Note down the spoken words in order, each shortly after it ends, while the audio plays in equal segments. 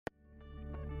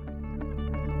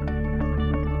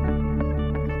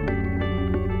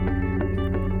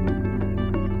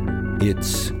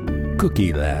It's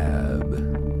Cookie Lab.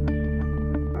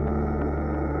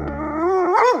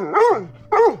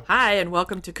 Hi, and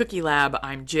welcome to Cookie Lab.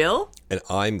 I'm Jill. And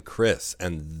I'm Chris.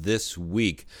 And this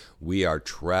week we are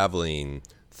traveling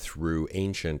through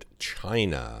ancient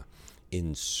China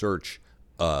in search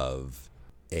of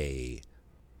a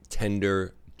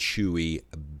tender, chewy,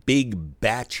 big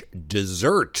batch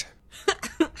dessert.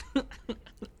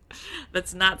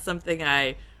 That's not something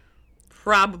I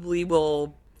probably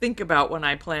will think about when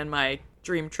I plan my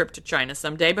dream trip to China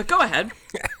someday, but go ahead.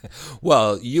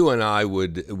 Well, you and I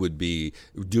would be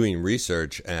doing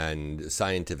research and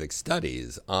scientific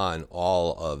studies on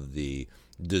all of the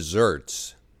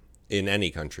desserts in any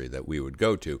country that we would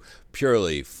go to,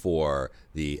 purely for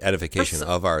the edification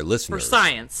of our listeners. For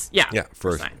science, yeah. Yeah,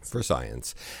 for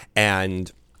science.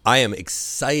 And I am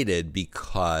excited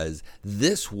because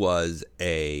this was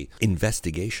a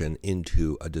investigation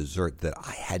into a dessert that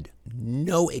I had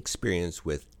no experience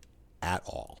with at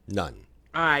all. None.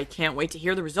 I can't wait to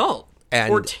hear the result.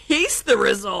 And, or taste the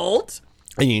result.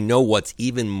 And you know what's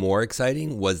even more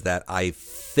exciting was that I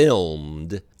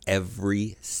filmed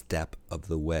every step of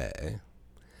the way.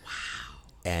 Wow.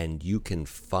 And you can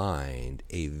find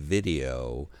a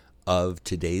video of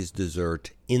today's dessert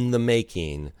in the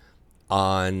making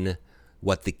on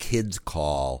what the kids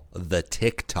call the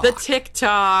TikTok. The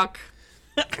TikTok.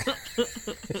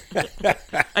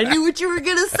 I knew what you were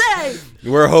going to say.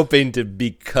 We're hoping to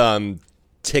become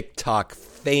TikTok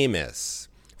famous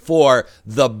for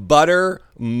the butter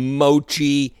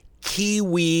mochi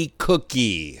kiwi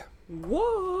cookie.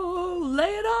 Whoa, lay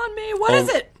it on me. What is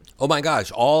it? Oh my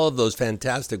gosh, all of those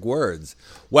fantastic words.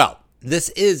 Well, this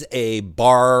is a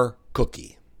bar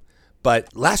cookie.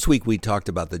 But last week we talked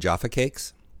about the Jaffa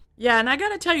cakes. Yeah, and I got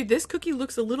to tell you, this cookie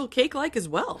looks a little cake-like as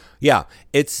well. Yeah,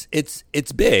 it's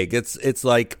big. It's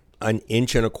like an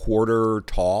inch and a quarter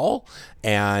tall,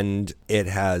 and it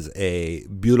has a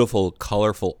beautiful,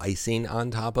 colorful icing on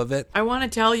top of it. I want to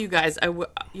tell you guys,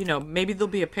 maybe there'll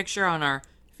be a picture on our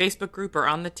Facebook group or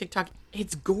on the TikTok.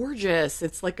 It's gorgeous.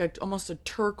 It's like almost a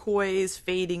turquoise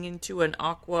fading into an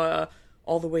aqua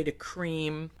all the way to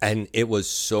cream. And it was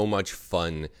so much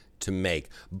fun to make.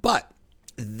 But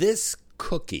this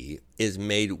cookie is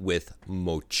made with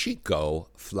mochiko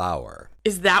flour.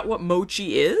 Is that what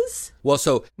mochi is? Well,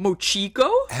 so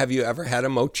mochiko? Have you ever had a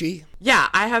mochi? Yeah,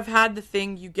 I have had the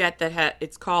thing you get that I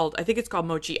think it's called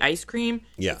mochi ice cream.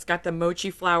 Yeah. It's got the mochi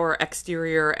flour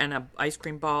exterior and a ice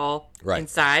cream ball right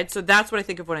inside. So that's what I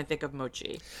think of when I think of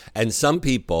mochi. And some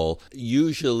people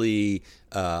usually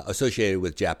associated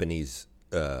with Japanese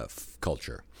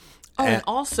culture. Oh, and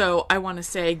also I want to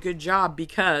say good job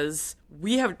because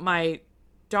my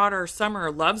daughter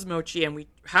Summer loves mochi and we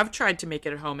have tried to make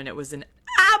it at home and it was an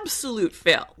absolute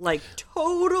fail. Like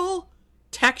total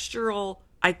textural,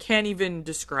 I can't even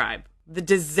describe the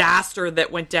disaster that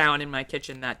went down in my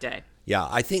kitchen that day. Yeah,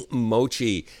 I think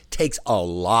mochi takes a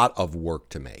lot of work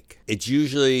to make. It's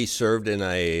usually served in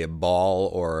a ball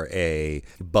or a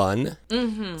bun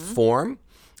form,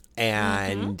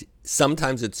 and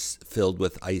sometimes it's filled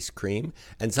with ice cream,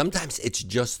 and sometimes it's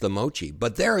just the mochi.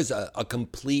 But there is a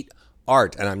complete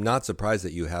art, and I'm not surprised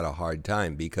that you had a hard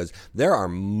time because there are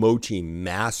mochi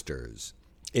masters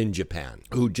in Japan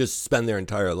who just spend their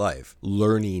entire life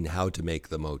learning how to make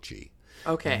the mochi.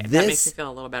 Okay, that makes me feel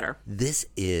a little better. This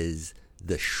is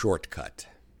the shortcut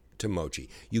to mochi.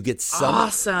 You get some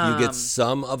awesome. You get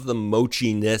some of the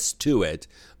mochiness to it,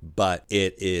 but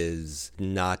it is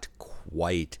not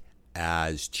quite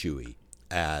as chewy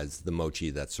as the mochi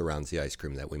that surrounds the ice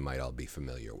cream that we might all be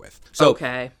familiar with. So,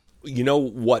 okay. You know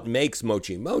what makes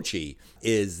mochi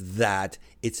is that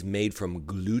it's made from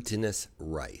glutinous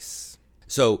rice.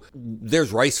 So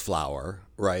there's rice flour,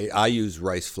 right? I use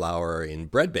rice flour in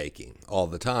bread baking all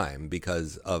the time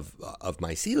because of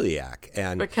my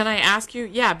celiac. But can I ask you?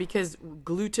 Yeah, because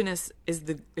glutinous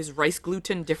is rice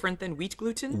gluten different than wheat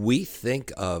gluten? We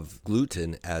think of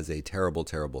gluten as a terrible,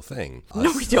 terrible thing.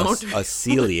 No, we don't. A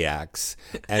celiacs,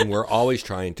 and we're always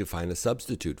trying to find a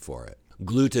substitute for it.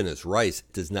 Glutinous rice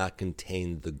does not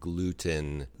contain the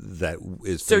gluten that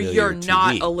is familiar to So you're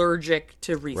not wheat. Allergic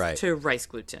to Right. to rice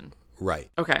gluten. Right.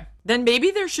 Okay. Then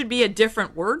maybe there should be a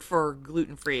different word for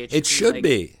gluten-free. It should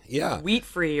be, yeah.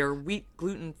 Wheat-free or wheat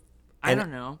gluten. I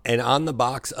don't know. And on the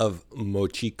box of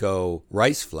Mochiko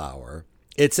rice flour,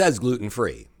 it says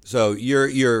gluten-free. So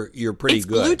you're pretty it's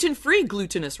good. It's gluten-free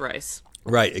glutinous rice.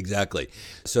 Right, exactly.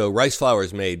 So rice flour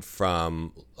is made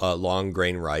from long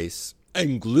grain rice,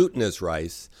 and glutinous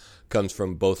rice comes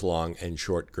from both long and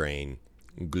short grain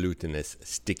glutinous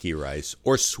sticky rice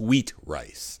or sweet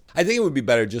rice. I think it would be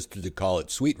better just to call it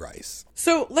sweet rice.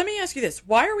 So let me ask you this.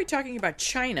 Why are we talking about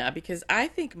China? Because I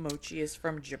think mochi is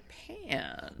from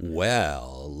Japan.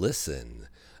 Well, listen.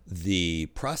 The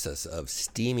process of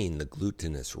steaming the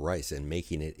glutinous rice and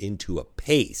making it into a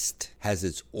paste has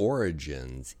its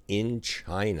origins in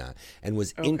China and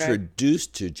was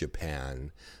introduced to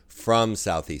Japan from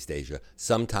Southeast Asia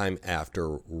sometime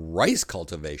after rice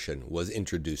cultivation was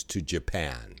introduced to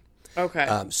Japan.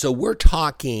 Okay. So we're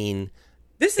talking...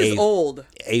 This is old.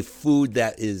 A food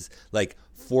that is like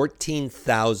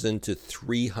 14,000 to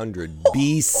 300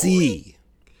 BC.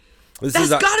 That's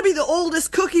got to be the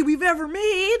oldest cookie we've ever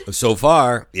made. So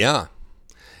far, yeah.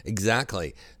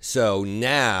 Exactly. So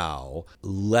now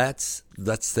let's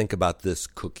think about this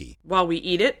cookie. While we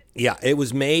eat it? Yeah, it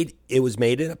was made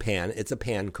in a pan. It's a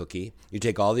pan cookie. You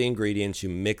take all the ingredients, you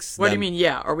mix them. What do you mean,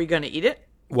 yeah? Are we going to eat it?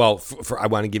 Well, I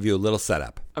want to give you a little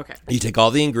setup. Okay. You take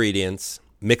all the ingredients,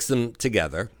 mix them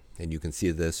together, and you can see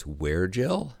this where,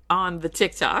 Jill? On the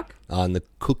TikTok. On the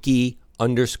cookie_lab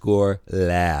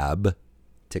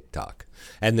TikTok.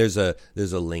 And there's a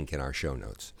link in our show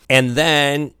notes. And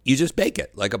then you just bake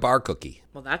it like a bar cookie.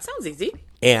 Well, that sounds easy.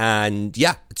 And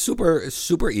yeah, it's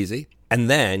super easy. And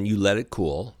then you let it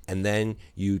cool. And then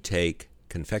you take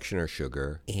confectioner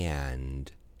sugar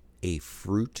and a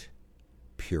fruit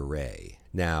puree.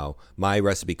 Now, my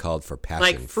recipe called for passion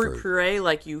fruit. Like fruit puree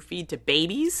like you feed to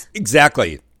babies?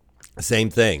 Exactly. Same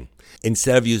thing.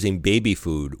 Instead of using baby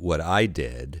food, what I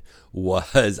did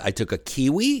was I took a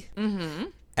kiwi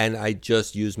and I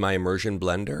just used my immersion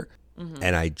blender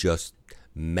and I just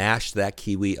mashed that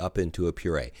kiwi up into a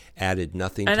puree. Added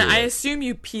nothing to it. And I assume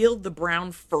you peeled the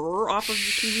brown fur off of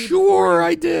the kiwi? Sure,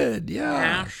 I did. Yeah.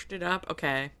 Mashed it up?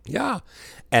 Okay. Yeah.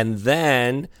 And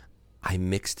then I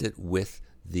mixed it with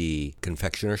the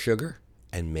confectioner sugar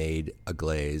and made a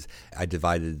glaze. I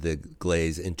divided the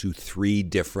glaze into 3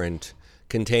 different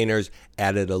containers,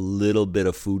 added a little bit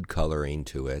of food coloring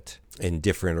to it in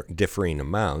differing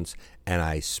amounts, and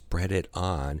I spread it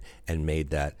on and made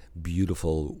that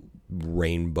beautiful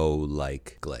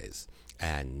rainbow-like glaze.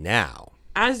 And now,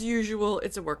 as usual,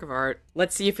 it's a work of art.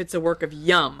 Let's see if it's a work of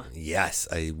yum. Yes,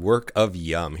 a work of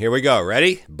yum. Here we go.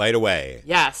 Ready? Bite away.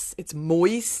 Yes, it's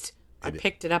moist. I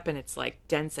picked it up and it's like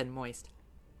dense and moist.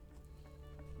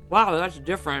 Wow, that's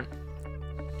different.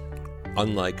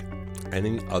 Unlike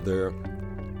any other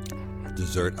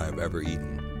dessert I've ever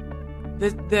eaten.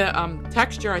 The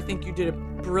texture, I think you did a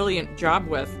brilliant job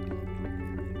with.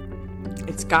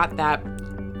 It's got that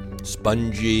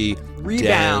spongy,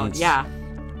 rebound, dense,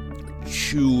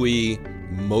 chewy,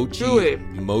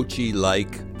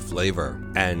 mochi-like flavor,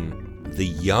 and the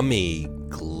yummy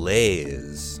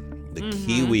glaze, the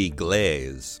kiwi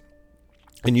glaze.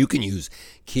 And you can use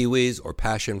kiwis or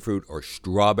passion fruit or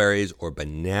strawberries or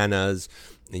bananas,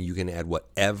 and you can add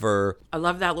whatever. I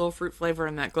love that little fruit flavor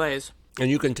in that glaze. And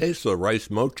you can taste the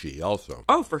rice mochi also.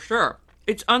 Oh, for sure.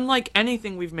 It's unlike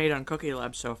anything we've made on Cookie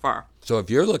Lab so far. So if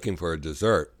you're looking for a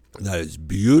dessert that is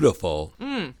beautiful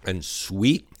and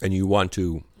sweet, and you want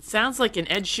to... Sounds like an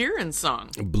Ed Sheeran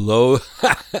song. Blow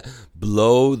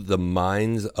the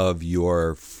minds of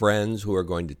your friends who are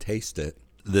going to taste it,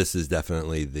 this is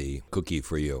definitely the cookie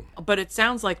for you. But it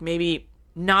sounds like maybe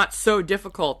not so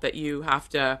difficult that you have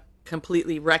to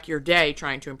completely wreck your day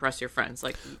trying to impress your friends.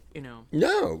 Like, you know.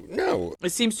 No.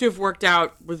 It seems to have worked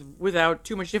out without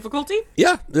too much difficulty.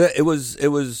 Yeah, it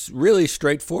was really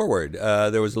straightforward.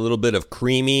 There was a little bit of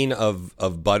creaming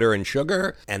of butter and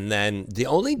sugar. And then the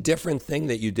only different thing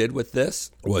that you did with this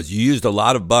was you used a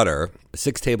lot of butter,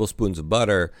 6 tablespoons of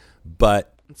butter,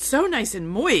 but... It's so nice and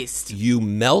moist. You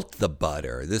melt the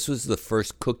butter. This was the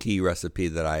first cookie recipe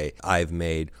that I've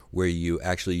made where you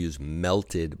actually use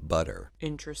melted butter.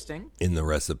 Interesting. In the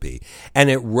recipe. And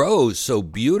it rose so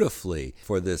beautifully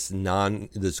for this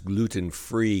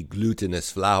gluten-free,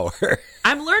 glutinous flour.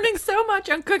 I'm learning so much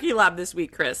on Cookie Lab this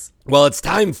week, Chris. Well, it's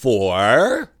time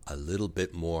for a little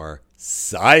bit more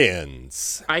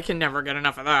science. I can never get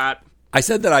enough of that. I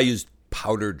said that I used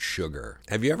powdered sugar.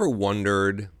 Have you ever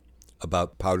wondered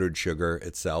about powdered sugar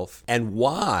itself and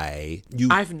why you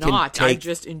I've not. can take I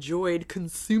just enjoyed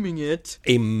consuming it.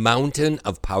 A mountain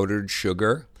of powdered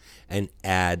sugar and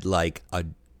add like a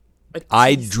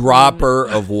eyedropper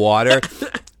of water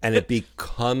and it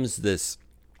becomes this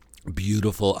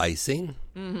beautiful icing.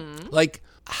 Like,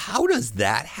 how does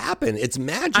that happen? It's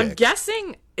magic. I'm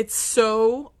guessing it's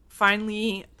so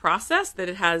finely processed that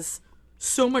it has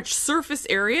so much surface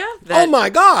area that oh my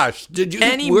gosh,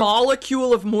 any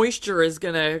molecule of moisture is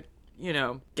gonna,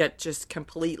 get just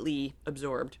completely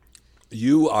absorbed.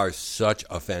 You are such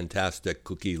a fantastic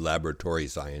cookie laboratory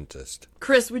scientist.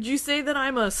 Chris, would you say that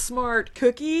I'm a smart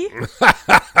cookie?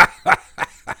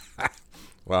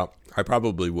 Well, I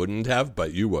probably wouldn't have,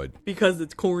 but you would. Because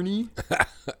it's corny?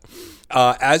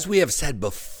 As we have said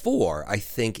before, I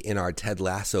think in our Ted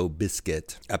Lasso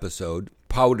biscuit episode,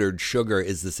 powdered sugar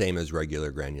is the same as regular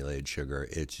granulated sugar.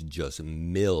 It's just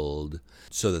milled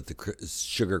so that the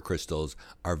sugar crystals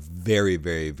are very,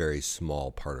 very, very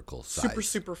small particle size. Super,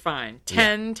 super fine.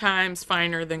 10 times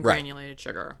finer than granulated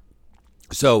sugar.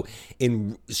 So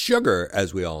in sugar,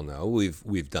 as we all know,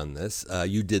 we've done this.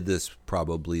 You did this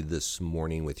probably this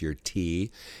morning with your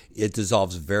tea. It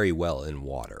dissolves very well in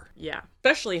water. Yeah,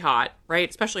 especially hot, right?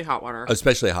 Especially hot water.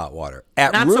 Especially hot water.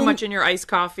 Not so much in your iced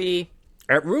coffee.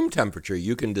 At room temperature,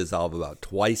 you can dissolve about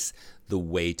twice the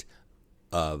weight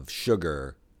of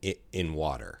sugar in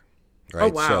water.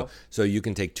 Right? Oh, wow. So you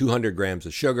can take 200 grams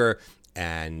of sugar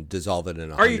and dissolve it in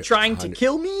 100. Are you trying to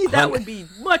kill me? That would be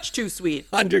much too sweet.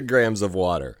 100 grams of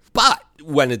water. But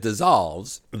when it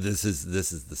dissolves, this is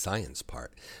the science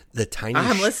part.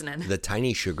 I'm listening. The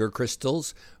tiny sugar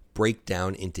crystals break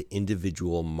down into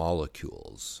individual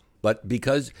molecules. But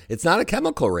because it's not a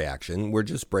chemical reaction, we're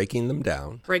just breaking them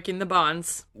down. Breaking the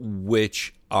bonds.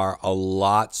 Which are a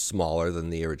lot smaller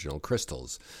than the original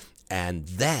crystals. And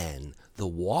then the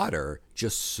water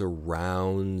just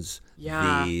surrounds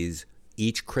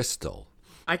each crystal.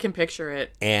 I can picture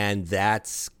it. And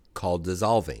that's called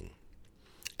dissolving.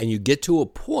 And you get to a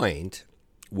point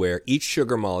where each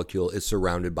sugar molecule is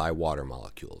surrounded by water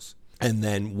molecules. And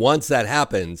then once that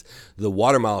happens, the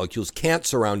water molecules can't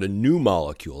surround a new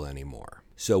molecule anymore.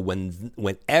 So when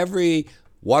every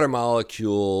water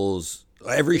molecules,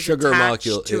 every sugar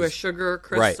molecule to a sugar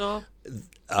crystal,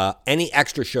 right, any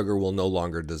extra sugar will no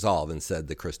longer dissolve. Instead,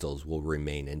 the crystals will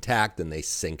remain intact and they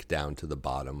sink down to the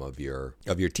bottom of your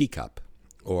teacup.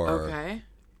 Okay.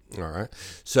 All right.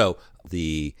 So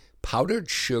the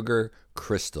powdered sugar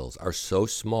crystals are so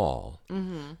small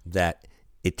that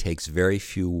it takes very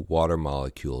few water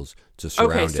molecules to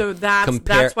surround it. Okay, so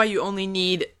that's why you only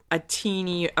need a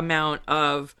teeny amount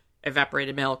of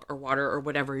evaporated milk or water or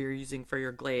whatever you're using for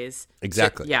your glaze.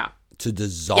 Exactly. To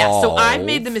dissolve. Yeah, so I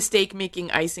made the mistake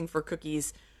making icing for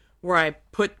cookies where I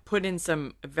put in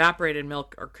some evaporated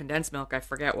milk or condensed milk, I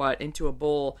forget what, into a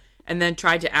bowl and then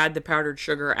tried to add the powdered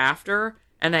sugar after,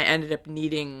 and I ended up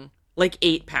needing like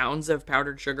 8 pounds of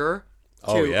powdered sugar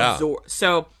to absorb.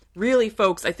 So really,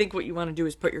 folks, I think what you want to do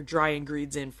is put your dry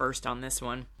ingredients in first on this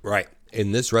one. Right.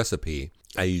 In this recipe,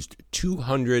 I used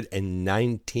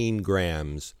 219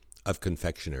 grams of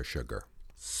confectioner sugar.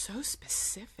 So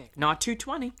specific. Not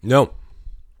 220. No.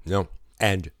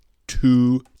 And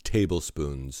 2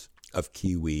 tablespoons of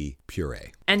kiwi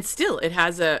puree. And still, it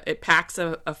packs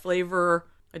a flavor,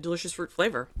 a delicious fruit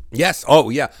flavor. Yes. Oh,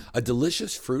 yeah. A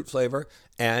delicious fruit flavor.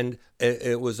 And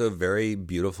it was a very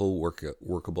beautiful,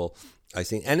 workable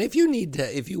icing. And if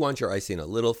you want your icing a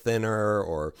little thinner,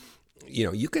 or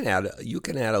you can add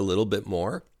a little bit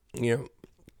more.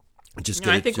 Just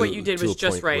I think what you did was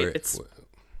just right. It's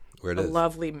where it a is.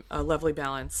 lovely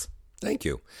balance. Thank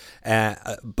you.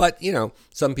 But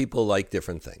some people like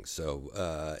different things, so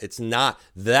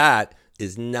that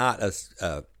is not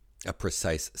a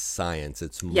precise science.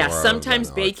 It's more. Yeah, sometimes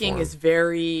of an baking art form. is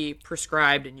very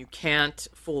prescribed, and you can't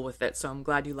fool with it. So I'm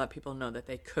glad you let people know that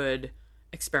they could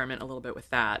experiment a little bit with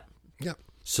that. Yeah.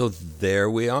 So there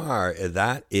we are.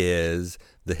 That is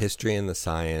the history and the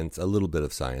science, a little bit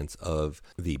of science, of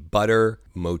the butter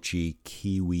mochi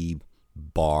kiwi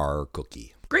bar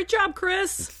cookie. Great job,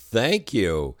 Chris. Thank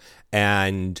you.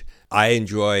 And I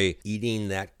enjoy eating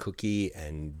that cookie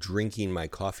and drinking my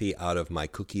coffee out of my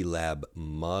Cookie Lab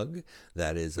mug.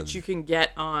 That is which you can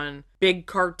get on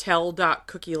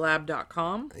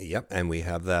bigcartel.cookielab.com. Yep, and we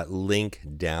have that link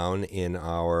down in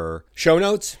our show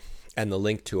notes. And the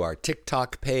link to our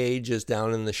TikTok page is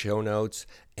down in the show notes.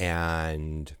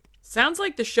 And sounds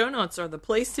like the show notes are the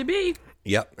place to be.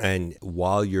 Yep, and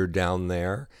while you're down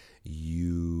there,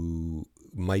 you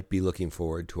might be looking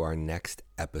forward to our next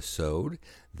episode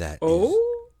that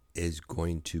is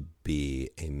going to be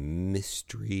a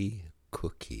mystery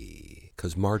cookie,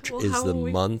 because March is the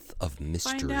month of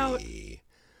mystery.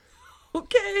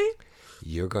 Okay.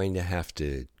 You're going to have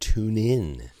to tune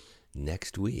in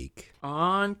next week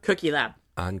on Cookie Lab.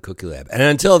 And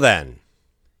until then,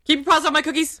 keep your paws off my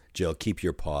cookies. Jill, keep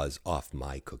your paws off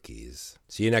my cookies.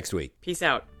 See you next week. Peace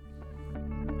out.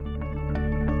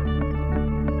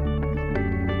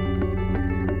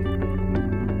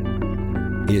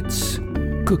 It's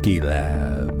Cookie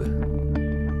Lab.